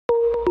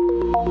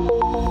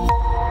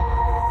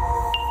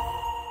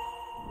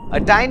A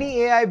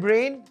tiny AI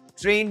brain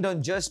trained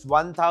on just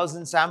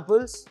 1,000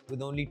 samples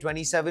with only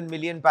 27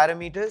 million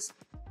parameters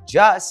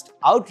just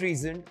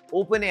out-reasoned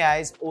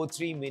OpenAI's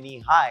O3 Mini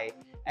High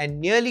and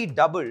nearly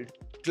doubled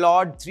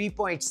Claude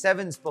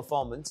 3.7's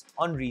performance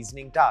on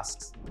reasoning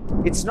tasks.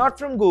 It's not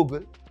from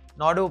Google,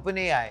 not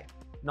OpenAI,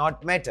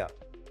 not Meta.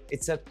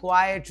 It's a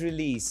quiet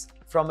release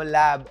from a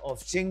lab of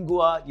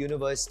Tsinghua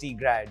University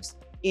grads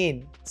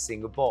in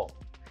Singapore.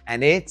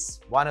 And it's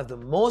one of the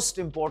most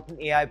important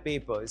AI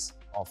papers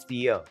of the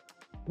year.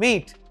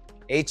 Meet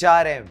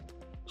HRM,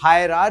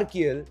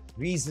 Hierarchical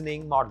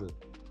Reasoning Model,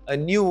 a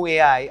new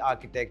AI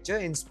architecture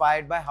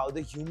inspired by how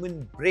the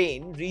human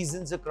brain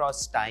reasons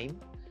across time,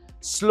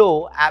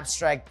 slow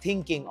abstract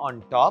thinking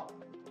on top,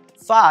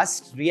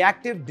 fast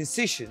reactive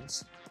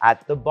decisions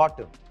at the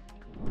bottom.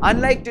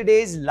 Unlike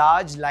today's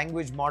large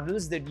language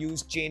models that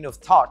use chain of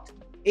thought,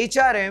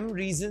 HRM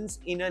reasons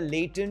in a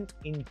latent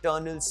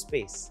internal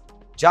space,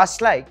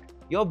 just like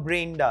your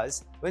brain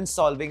does when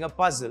solving a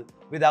puzzle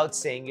without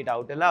saying it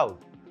out aloud.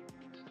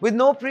 With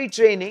no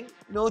pre-training,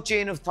 no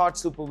chain of thought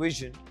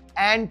supervision,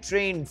 and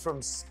trained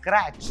from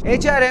scratch,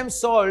 HRM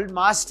solved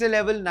master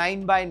level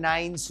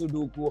 9x9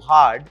 Sudoku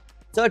hard,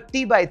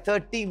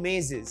 30x30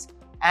 mazes,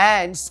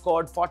 and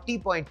scored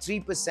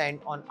 40.3%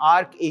 on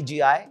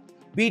ARC-AGI,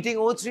 beating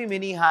O3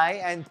 Mini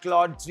High and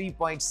Claude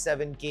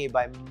 3.7K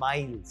by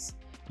miles,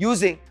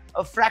 using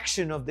a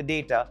fraction of the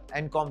data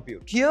and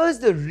compute. Here's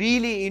the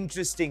really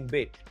interesting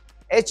bit.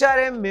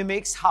 HRM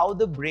mimics how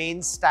the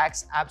brain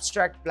stacks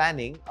abstract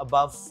planning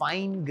above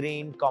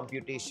fine-grained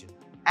computation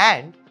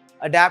and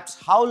adapts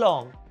how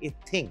long it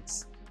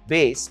thinks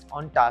based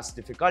on task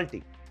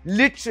difficulty,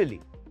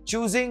 literally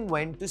choosing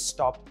when to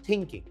stop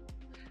thinking.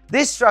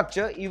 This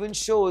structure even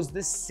shows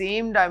the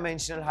same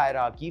dimensional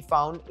hierarchy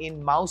found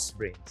in mouse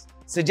brains,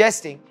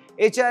 suggesting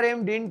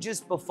HRM didn't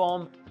just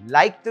perform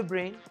like the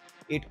brain,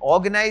 it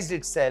organized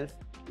itself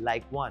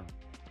like one.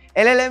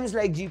 LLMs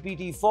like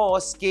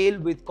GPT-4 scale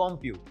with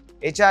compute.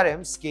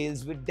 HRM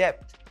scales with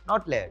depth,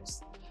 not layers.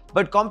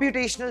 But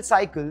computational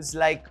cycles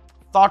like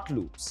thought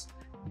loops.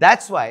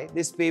 That's why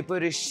this paper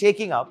is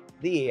shaking up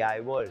the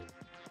AI world.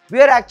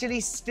 We are actually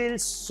still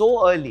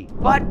so early,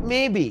 but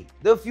maybe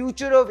the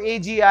future of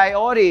AGI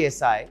or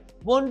ASI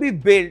won't be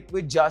built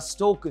with just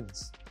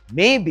tokens.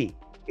 Maybe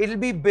it'll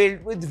be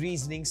built with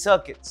reasoning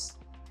circuits.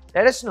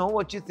 Let us know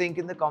what you think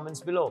in the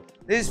comments below.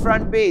 This is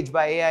Front Page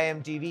by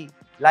AIM TV.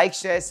 Like,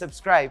 share,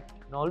 subscribe,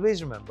 and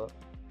always remember,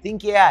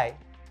 think AI,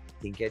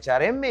 think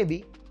HRM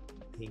maybe,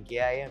 think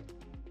AIM.